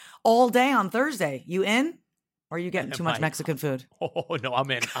place all day on Thursday. You in? Or are you getting too much Mexican food? Oh no, I'm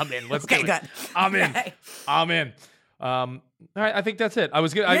in. Let's okay, do it. Good. I'm in. Okay. I'm in. All right, I think that's it. I'm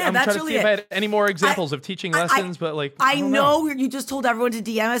trying to see if I had any more examples of teaching lessons, but like I know you just told everyone to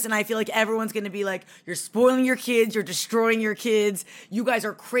DM us, and I feel like everyone's going to be like, "You're spoiling your kids. You're destroying your kids. You guys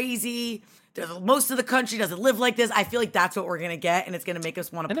are crazy. Most of the country doesn't live like this." I feel like that's what we're going to get, and it's going to make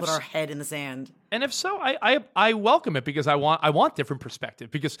us want to put our head in the sand. And if so, I welcome it because I want different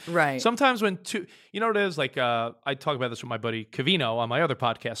perspective. Because sometimes when what it is, like I talk about this with my buddy Cavino on my other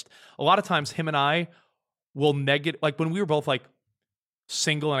podcast. A lot of times, him and I will like when we were both like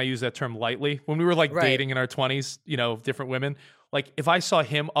single, and I use that term lightly. When we were like dating in our 20s, different women. Like if I saw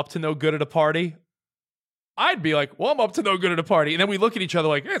him up to no good at a party, I'd be like, well, I'm up to no good at a party. And then we look at each other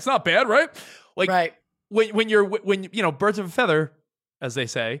like, hey, it's not bad, right? Like when birds of a feather, as they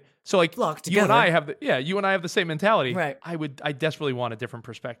say. So like you and I have the same mentality. Right. I desperately want a different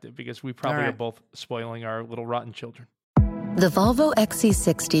perspective because we probably are both spoiling our little rotten children. The Volvo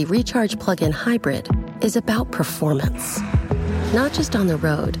XC60 Recharge Plug-in Hybrid is about performance. Not just on the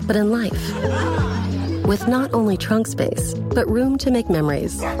road, but in life. With not only trunk space, but room to make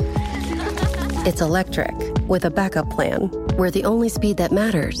memories. It's electric, with a backup plan, where the only speed that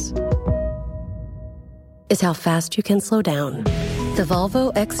matters is how fast you can slow down. The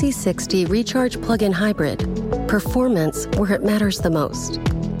Volvo XC60 Recharge Plug-in Hybrid. Performance where it matters the most.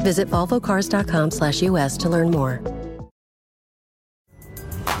 Visit volvocars.com/US to learn more.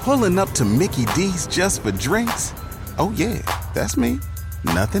 Pulling up to Mickey D's just for drinks? Oh yeah, that's me.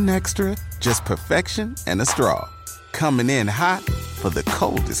 Nothing extra, just perfection and a straw. Coming in hot for the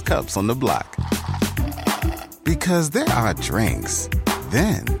coldest cups on the block. Because there are drinks.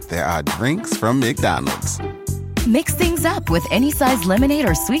 Then there are drinks from McDonald's. Mix things up with any size lemonade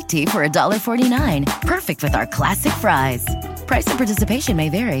or sweet tea for $1.49. Perfect with our classic fries. Price and participation may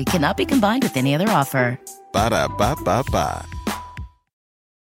vary. Cannot be combined with any other offer. Ba-da-ba-ba-ba.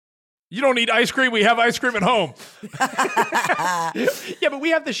 You don't need ice cream. We have ice cream at home. Yeah, but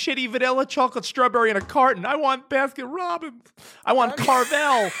we have the shitty vanilla chocolate strawberry in a carton. I want Baskin Robbins. I want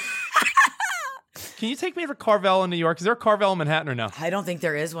Carvel. Can you take me to Carvel in New York? Is there a Carvel in Manhattan or no? I don't think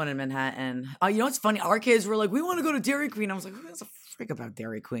there is one in Manhattan. You know what's funny? Our kids were like, we want to go to Dairy Queen. I was like, who gives a frick about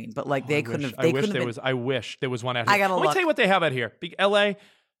Dairy Queen? But like, they couldn't have. I wish there was one out here. I gotta Let me tell you what they have out here. LA,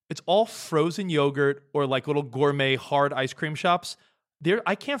 it's all frozen yogurt or like little gourmet hard ice cream shops.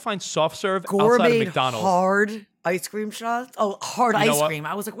 I can't find soft serve outside of McDonald's. Hard ice cream shops? Oh, hard ice what? cream.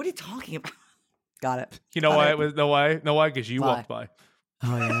 I was like, what are you talking about? Got it. You know why? Know why? Because you walked by.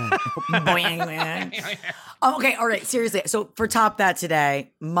 Oh, yeah. Boing. Okay, all right, seriously. So for Top That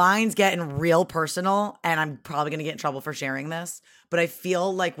today, mine's getting real personal, and I'm probably going to get in trouble for sharing this, but I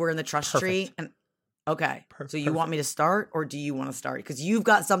feel like we're in the trust tree. And okay, so you want me to start, or do you want to start? Because you've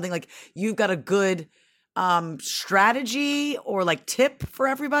got something like, you've got a good strategy or like tip for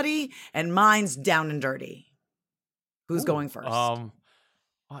everybody, and mine's down and dirty. Who's going first?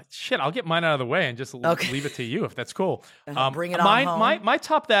 Shit, I'll get mine out of the way and just leave it to you if that's cool. Bring it on home. My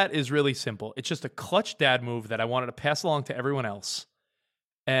Top That is really simple. It's just a clutch dad move that I wanted to pass along to everyone else.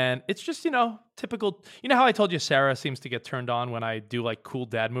 And it's just, typical. You know how I told you Sarah seems to get turned on when I do like cool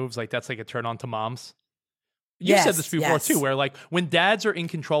dad moves? Like that's like a turn on to moms. You said this before too, where like when dads are in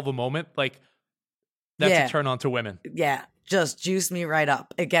control of a moment, like that's a turn on to women. Yeah, just juice me right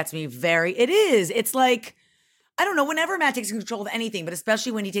up. It gets me it is. It's like, I don't know, whenever Matt takes control of anything, but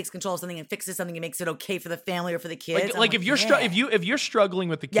especially when he takes control of something and fixes something and makes it okay for the family or for the kids. Like if you're if you're struggling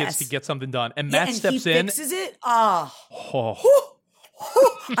with the kids to get something done and Matt steps in, fixes it. I'm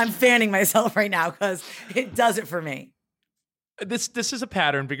fanning myself right now because it does it for me. This is a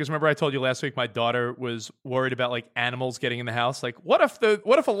pattern because remember I told you last week my daughter was worried about like animals getting in the house. Like what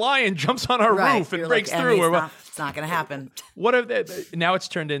if a lion jumps on our roof and breaks through? It's not going to happen. What if now it's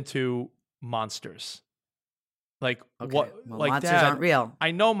turned into monsters? Like what? Well, like monsters Dad, aren't real.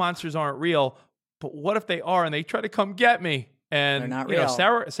 I know monsters aren't real, but what if they are and they try to come get me? And they're not real.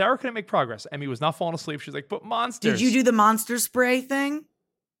 Sarah couldn't make progress. Emmy was not falling asleep. She's like, but monsters. Did you do the monster spray thing?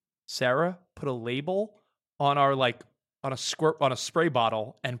 Sarah put a label on our on a spray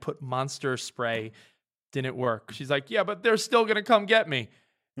bottle and put monster spray. Didn't work. She's like, yeah, but they're still gonna come get me.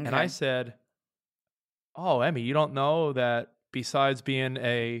 Okay. And I said, oh, Emmy, you don't know that besides being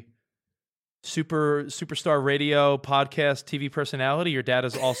a superstar radio podcast TV personality, your dad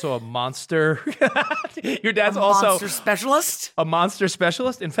is also a monster. Your dad's also monster specialist. A monster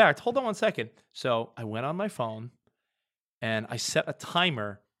specialist. In fact, hold on one second. So I went on my phone and I set a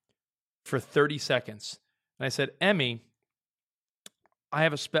timer for 30 seconds. And I said, Emmy, I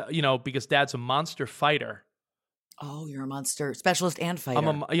have because Dad's a monster fighter. Oh, you're a monster specialist and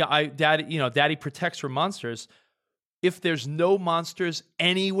fighter. Daddy protects from monsters. If there's no monsters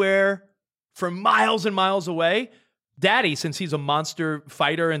anywhere from miles and miles away, Daddy, since he's a monster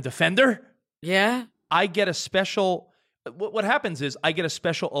fighter and defender, I get a special. What happens is I get a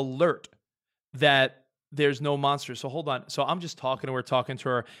special alert that there's no monsters. So hold on. So I'm just talking to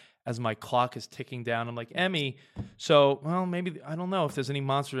her as my clock is ticking down. I'm like, Emmy, maybe I don't know if there's any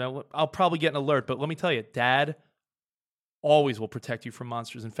monsters. I'll probably get an alert, but let me tell you, Dad always will protect you from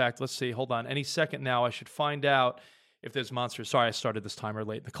monsters. In fact, let's see. Hold on. Any second now, I should find out if there's monsters. Sorry, I started this timer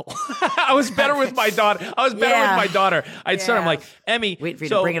late, Nicole. I was better with my daughter. I'm like, Emmy. Wait for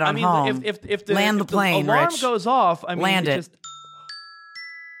you to bring it on home. If the plane, alarm Rich. goes off, land it. Just...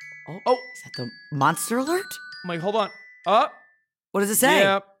 Oh, is that the monster alert? I'm like, hold on. What does it say?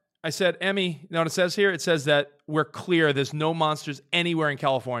 Yeah. I said, Emmy, you know what it says here? It says that we're clear. There's no monsters anywhere in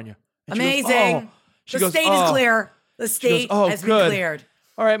California. And amazing. The state is clear. The state has been cleared.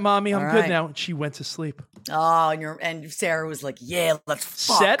 All right, Mommy, I'm good now. And she went to sleep. Oh, and Sarah was like, yeah, let's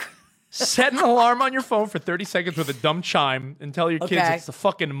fuck. Set an alarm on your phone for 30 seconds with a dumb chime and tell your kids it's the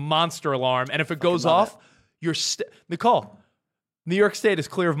fucking monster alarm. And if it goes off, you're Nicole, New York State is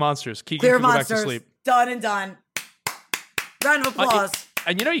clear of monsters. Keegan can go back to sleep. Done and done. Round of applause.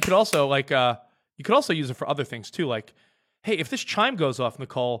 And you could also use it for other things too. Like, hey, if this chime goes off,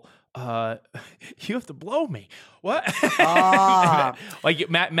 Nicole, you have to blow me. What? Like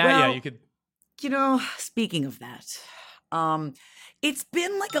Matt, you could. Speaking of that, It's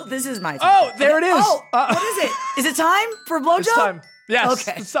been like this is my time. Oh, there it is. Oh, what is it? Is it time for a blowjob? It's time. Yes.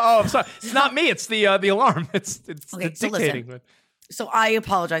 Okay. I'm sorry. It's not me. It's the alarm. It's dictating. Listen. So I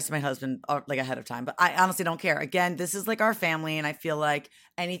apologize to my husband like ahead of time, but I honestly don't care. Again, this is like our family, and I feel like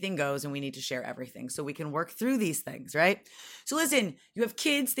anything goes, and we need to share everything so we can work through these things, right? So listen, you have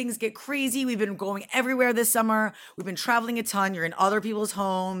kids, things get crazy. We've been going everywhere this summer. We've been traveling a ton. You're in other people's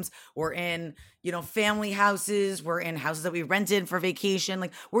homes. We're in, family houses. We're in houses that we rented for vacation.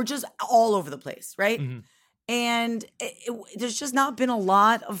 Like we're just all over the place, right? Mm-hmm. And there's just not been a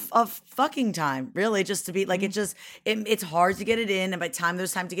lot of fucking time, really, just to be like, it's hard to get it in. And by the time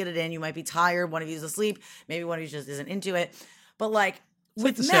there's time to get it in, you might be tired. One of you's asleep. Maybe one of you just isn't into it. But like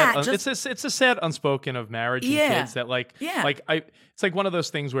with Matt, it's a sad unspoken of marriage and kids that it's like one of those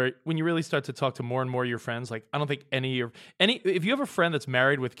things where when you really start to talk to more and more of your friends, like I don't think if you have a friend that's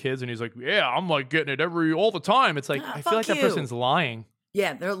married with kids and he's like, yeah, I'm like getting it all the time. It's like, I feel like that person's lying.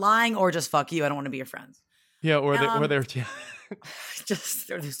 Yeah, they're lying or just fuck you. I don't want to be your friends. Yeah, or they're just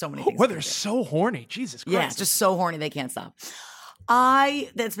there's so many things. Or they're so horny. Jesus Christ. Yeah, just so horny they can't stop.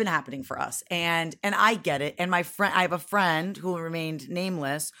 That's been happening for us, and I get it. And I have a friend who remained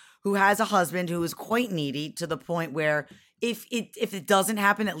nameless, who has a husband who is quite needy to the point where if it doesn't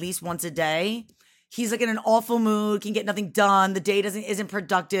happen at least once a day, he's like in an awful mood, can get nothing done. The day isn't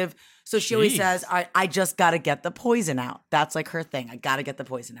productive. So she always says, I just got to get the poison out. That's like her thing. I got to get the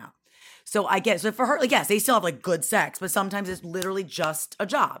poison out. So I get it. So for her, like, yes, they still have like good sex, but sometimes it's literally just a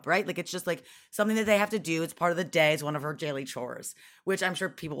job, right? Like it's just like something that they have to do. It's part of the day. It's one of her daily chores, which I'm sure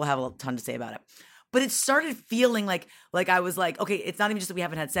people will have a ton to say about it. But it started feeling like I was like, okay, it's not even just that we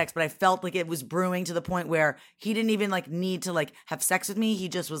haven't had sex, but I felt like it was brewing to the point where he didn't even like need to like have sex with me. He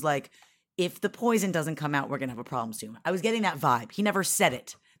just was like, if the poison doesn't come out, we're going to have a problem soon. I was getting that vibe. He never said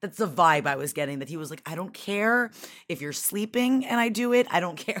it. That's the vibe I was getting, that he was like, I don't care if you're sleeping and I do it. I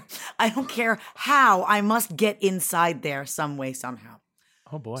don't care. I don't care how. I must get inside there some way, somehow.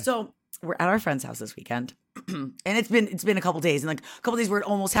 Oh, boy. So we're at our friend's house this weekend. And it's been a couple days. And like a couple days where it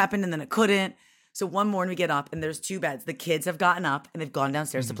almost happened and then it couldn't. So one morning we get up and there's two beds. The kids have gotten up and they've gone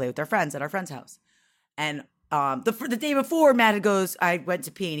downstairs to play with their friends at our friend's house. And the day before, Matt goes, I went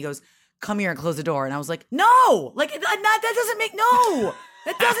to pee and he goes, come here and close the door. And I was like, no, like that doesn't make, no.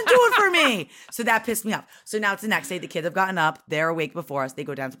 That doesn't do it for me. So that pissed me off. So now it's the next day. The kids have gotten up. They're awake before us. They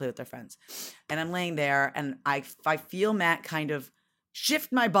go down to play with their friends. And I'm laying there and I feel Matt kind of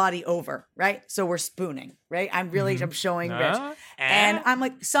shift my body over, right? So we're spooning, right? I'm showing Rich. And I'm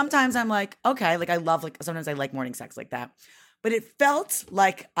like, sometimes I'm like, okay, like I love, like sometimes I like morning sex like that. But it felt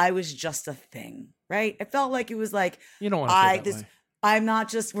like I was just a thing, right? It felt like it was like, you don't want to feel that way.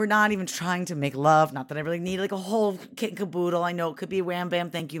 We're not even trying to make love. Not that I really need like a whole kit and caboodle. I know it could be a wham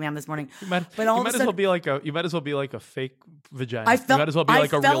bam, thank you, ma'am, this morning. You might as well be like a fake vagina. You might as well be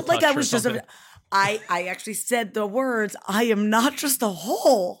like a real touch I was just I actually said the words, I am not just a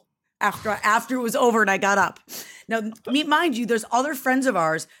hole after it was over and I got up. Now, mind you, there's other friends of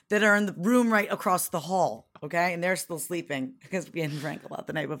ours that are in the room right across the hall. Okay. And they're still sleeping because we hadn't drank a lot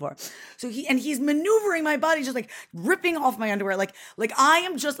the night before. So he's maneuvering my body, just like ripping off my underwear. Like I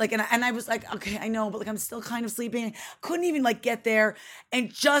am just like, and I was like, okay, I know, but like, I'm still kind of sleeping. Couldn't even like get there.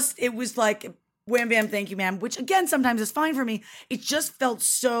 And it was like, wham, bam, thank you, ma'am, which again, sometimes is fine for me. It just felt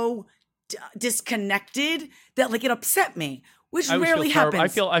so disconnected that like it upset me, which rarely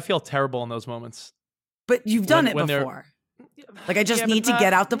happens. I feel terrible in those moments. But you've done it before. Like I just need to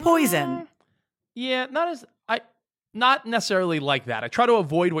get out the poison. Yeah, not necessarily like that. I try to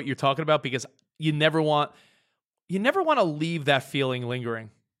avoid what you're talking about because you never want to leave that feeling lingering.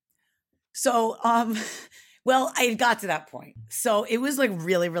 So, well, I got to that point. So it was like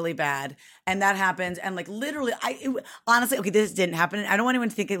really, really bad. And that happened. And like literally, honestly, okay, this didn't happen. I don't want anyone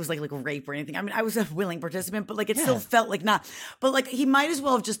to think it was like rape or anything. I mean, I was a willing participant, but like it still felt like not. But like he might as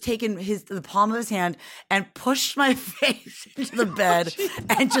well have just taken the palm of his hand and pushed my face into the bed.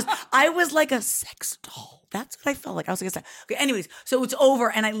 And I was like a sex doll. That's what I felt like. I was like, okay, anyways, so it's over.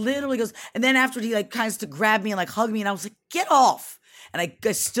 And I literally goes, and then after he like kind of grabbed me and like hugged me and I was like, get off. And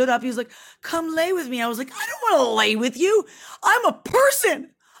I stood up. He was like, come lay with me. I was like, I don't want to lay with you. I'm a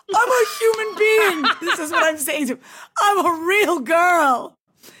person. I'm a human being. This is what I'm saying to him. I'm a real girl.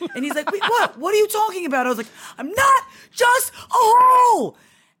 And he's like, wait, what? What are you talking about? I was like, I'm not just a hole.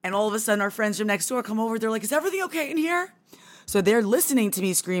 And all of a sudden, our friends from next door come over. They're like, is everything okay in here? So they're listening to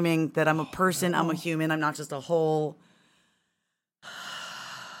me screaming that I'm a person. I'm a human. I'm not just a hole.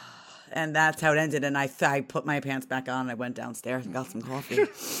 And that's how it ended. And I put my pants back on and I went downstairs and got some coffee.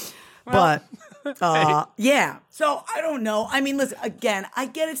 But yeah. So I don't know. I mean, listen, again, I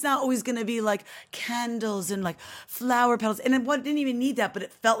get it's not always going to be like candles and like flower petals. And it didn't even need that, but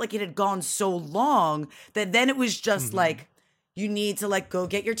it felt like it had gone so long that then it was just like, you need to like go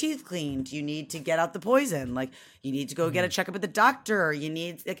get your teeth cleaned. You need to get out the poison. Like you need to go get a checkup at the doctor. You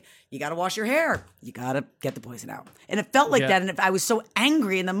need like you got to wash your hair. You got to get the poison out. And it felt like that. And I was so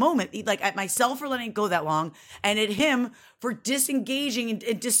angry in the moment, like at myself for letting it go that long, and at him for disengaging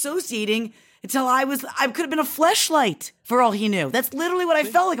and dissociating until I could have been a fleshlight for all he knew. That's literally what I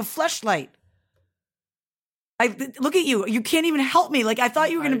felt like, a fleshlight. Look at you. You can't even help me. Like I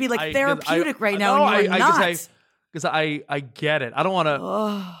thought you were going to be like therapeutic right now, and you're not. Because I get it. I don't want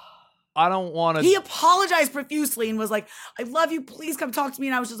to. He apologized profusely and was like, I love you. Please come talk to me.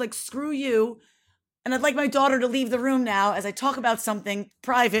 And I was just like, screw you. And I'd like my daughter to leave the room now as I talk about something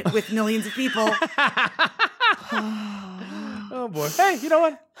private with millions of people. Oh, boy. Hey, you know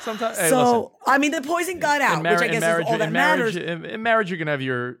what? Sometimes. Hey, so, I mean, the poison got out, which I guess is all that matters. In marriage, you're going to have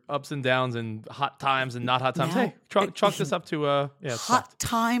your ups and downs and hot times and not hot times. Hey, chalk this up to, hot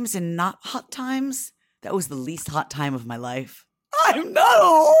times and not hot times? That was the least hot time of my life. I'm not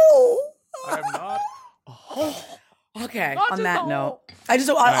Okay, not on that note.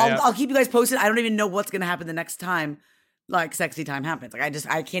 I'll keep you guys posted. I don't even know what's going to happen the next time, like, sexy time happens. Like,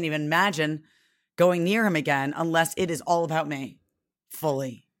 I can't even imagine going near him again unless it is all about me.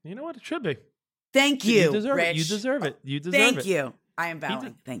 Fully. You know what? It should be. Thank you, You deserve Rich. it. You deserve it. Thank you. I am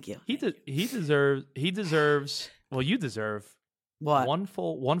bowing. Thank you. He deserves, well, you deserve what? One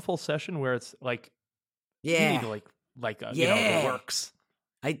full session where it's like, yeah. You need the works.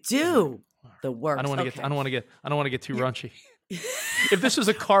 I do. The works. I don't want to get too raunchy. If this was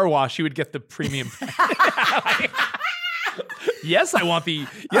a car wash, you would get the premium. Yes, I want the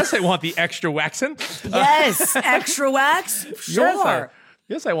extra waxing. Yes, extra wax. Sure.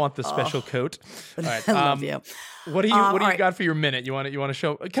 Yes, I want the special coat. All right. I love you. What do you got for your minute? You want to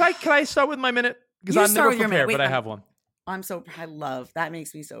show? Can I start with my minute? Because I'm never prepared, but I have one. I love that.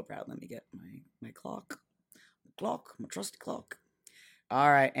 Makes me so proud. Let me get my clock. My trusty clock. All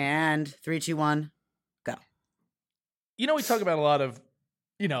right, and 3, 2, 1, go. We talk about a lot of,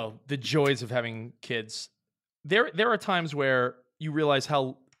 the joys of having kids. There are times where you realize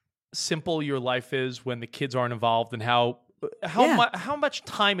how simple your life is when the kids aren't involved, and how much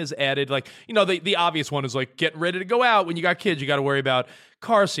time is added. Like, the obvious one is like getting ready to go out. When you got kids, you got to worry about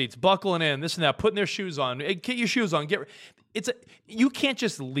car seats, buckling in, this and that, putting their shoes on. Get your shoes on. You can't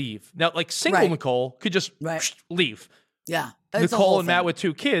just leave. Now, like single Nicole could just leave. Yeah. Nicole and Matt with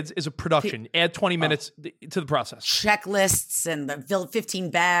 2 kids is a production. Add 20 minutes to the process. Checklists and the 15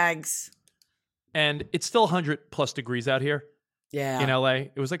 bags. And it's still 100 plus degrees out here. Yeah. In LA.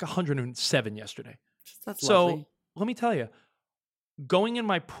 It was like 107 yesterday. That's lovely. So let me tell you, going in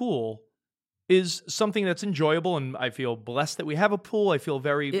my pool is something that's enjoyable, and I feel blessed that we have a pool. I feel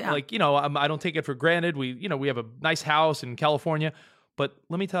very I don't take it for granted. We have a nice house in California, but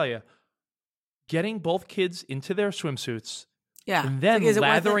let me tell you, getting both kids into their swimsuits, and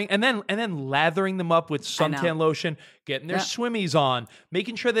then lathering them up with suntan lotion, getting their swimmies on,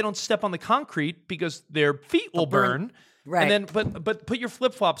 making sure they don't step on the concrete because their feet will burn. Right. And then, but put your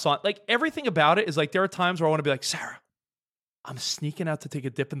flip flops on. Like everything about it is like there are times where I want to be like, Sarah, I'm sneaking out to take a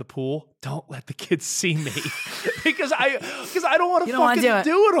dip in the pool. Don't let the kids see me because I don't want to fucking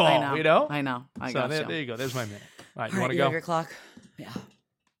do it all. I know. I got you. There you go. There's my minute. All right, you want to go? Go? Your clock. Yeah. All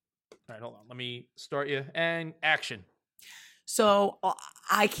right, hold on. Let me start you. And action. So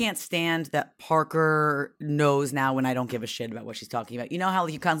I can't stand that Parker knows now when I don't give a shit about what she's talking about. You know how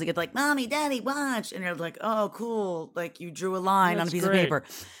you constantly get like, Mommy, Daddy, watch. And you're like, oh, cool. Like you drew a line on a piece of paper.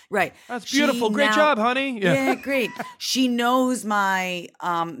 Right. That's beautiful. Great job, honey. Yeah, great. She knows my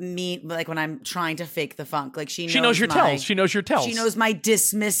like when I'm trying to fake the funk. Like she knows your tells. She knows your tells. She knows my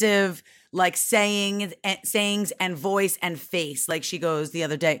dismissive like sayings and voice and face. Like she goes the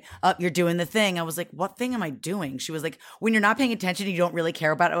other day, you're doing the thing. I was like, what thing am I doing? She was like, when you're not paying attention, you don't really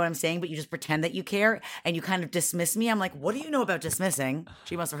care about what I'm saying, but you just pretend that you care and you kind of dismiss me. I'm like, what do you know about dismissing?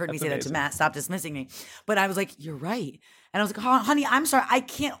 She must have heard me say that to Matt. Stop dismissing me. But I was like, you're right. And I was like, honey, I'm sorry. I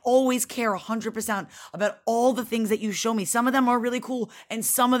can't always care 100% about all the things that you show me. Some of them are really cool, and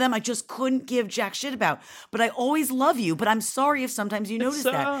some of them I just couldn't give jack shit about. But I always love you. But I'm sorry if sometimes you notice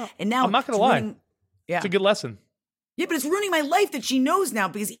that. And now I'm not going to lie. Yeah. It's a good lesson. Yeah, but it's ruining my life that she knows now,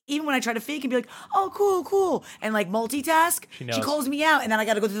 because even when I try to fake and be like, oh, cool, and like multitask, she calls me out, and then I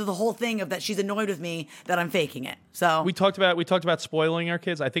got to go through the whole thing of that she's annoyed with me that I'm faking it. So we talked about spoiling our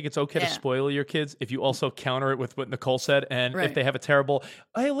kids. I think it's okay to spoil your kids if you also counter it with what Nicole said, and if they have a terrible,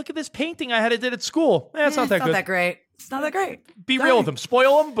 hey, look at this painting I did at school. It's not that good. It's not that great. It's not that great. Be real with them.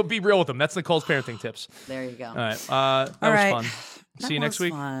 Spoil them, but be real with them. That's Nicole's parenting tips. There you go. All right. That was fun. See you next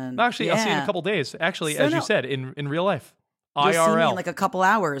week. Fun. Actually, I'll see you in a couple days. Actually, as you said, in real life. You'll IRL. See me in like a couple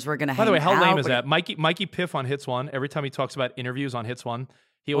hours. We're gonna. By the way, how lame is that? Mikey Piff on Hits One. Every time he talks about interviews on Hits One,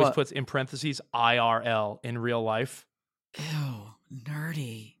 he always puts in parentheses IRL, in real life. Ew,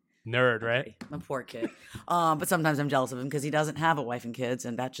 nerdy. Nerd, right? My poor kid. But sometimes I'm jealous of him because he doesn't have a wife and kids,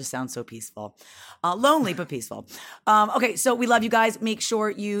 and that just sounds so peaceful. Lonely, but peaceful. Okay, so we love you guys. Make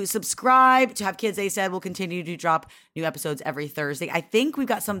sure you subscribe to Have Kids, They Said. We'll continue to drop new episodes every Thursday. I think we've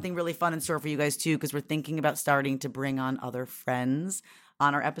got something really fun in store for you guys, too, because we're thinking about starting to bring on other friends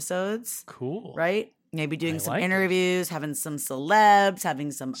on our episodes. Cool. Right? Maybe doing some interviews, having some celebs,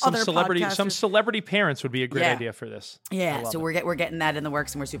 having some other podcasters. Some celebrity parents would be a great idea for this. Yeah, so we're getting that in the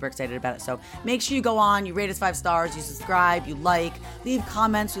works, and we're super excited about it. So make sure you go on, you rate us 5 stars, you subscribe, you like, leave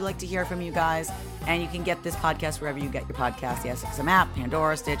comments. We like to hear from you guys. And you can get this podcast wherever you get your podcast. The SXM app,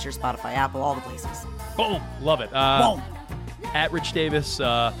 Pandora, Stitcher, Spotify, Apple, all the places. Boom. Love it. Boom. At Rich Davis.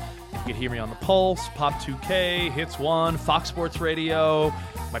 You can hear me on The Pulse, Pop 2K, Hits 1, Fox Sports Radio.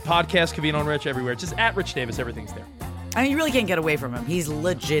 My podcast, Kaveen on Rich, everywhere. Just at Rich Davis, everything's there. I mean, you really can't get away from him. He's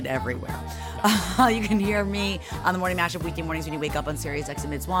legit everywhere. You can hear me on the Morning Mashup weekday mornings when you wake up on Sirius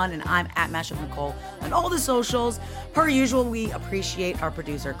XM Hits 1, and I'm at Mashup Nicole on all the socials. Per usual, we appreciate our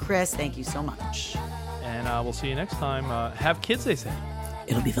producer, Chris. Thank you so much. And we'll see you next time. Have Kids, They Said.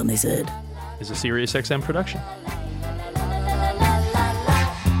 It'll be fun, they said. Is a Sirius XM production.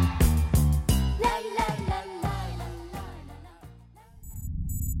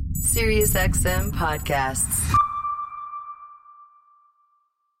 Sirius XM Podcasts.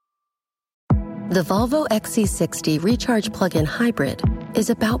 The Volvo XC60 Recharge Plug-in Hybrid is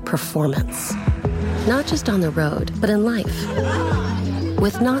about performance. Not just on the road, but in life.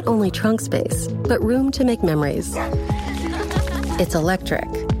 With not only trunk space, but room to make memories. It's electric,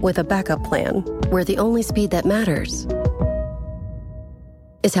 with a backup plan, where the only speed that matters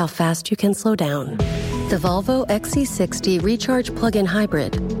is how fast you can slow down. The Volvo XC60 Recharge Plug-in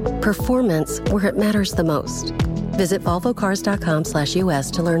Hybrid. Performance where it matters the most. Visit volvocars.com/US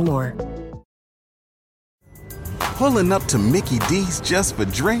to learn more. Pulling up to Mickey D's just for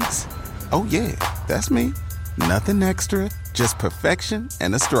drinks? Oh yeah, that's me. Nothing extra, just perfection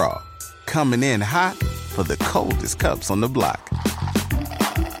and a straw. Coming in hot for the coldest cups on the block.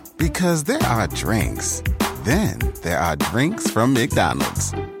 Because there are drinks. Then there are drinks from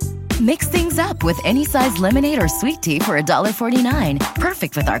McDonald's. Mix things up with any size lemonade or sweet tea for $1.49.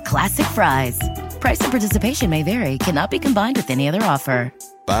 Perfect with our classic fries. Price and participation may vary. Cannot be combined with any other offer.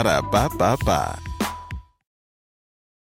 Ba-da-ba-ba-ba.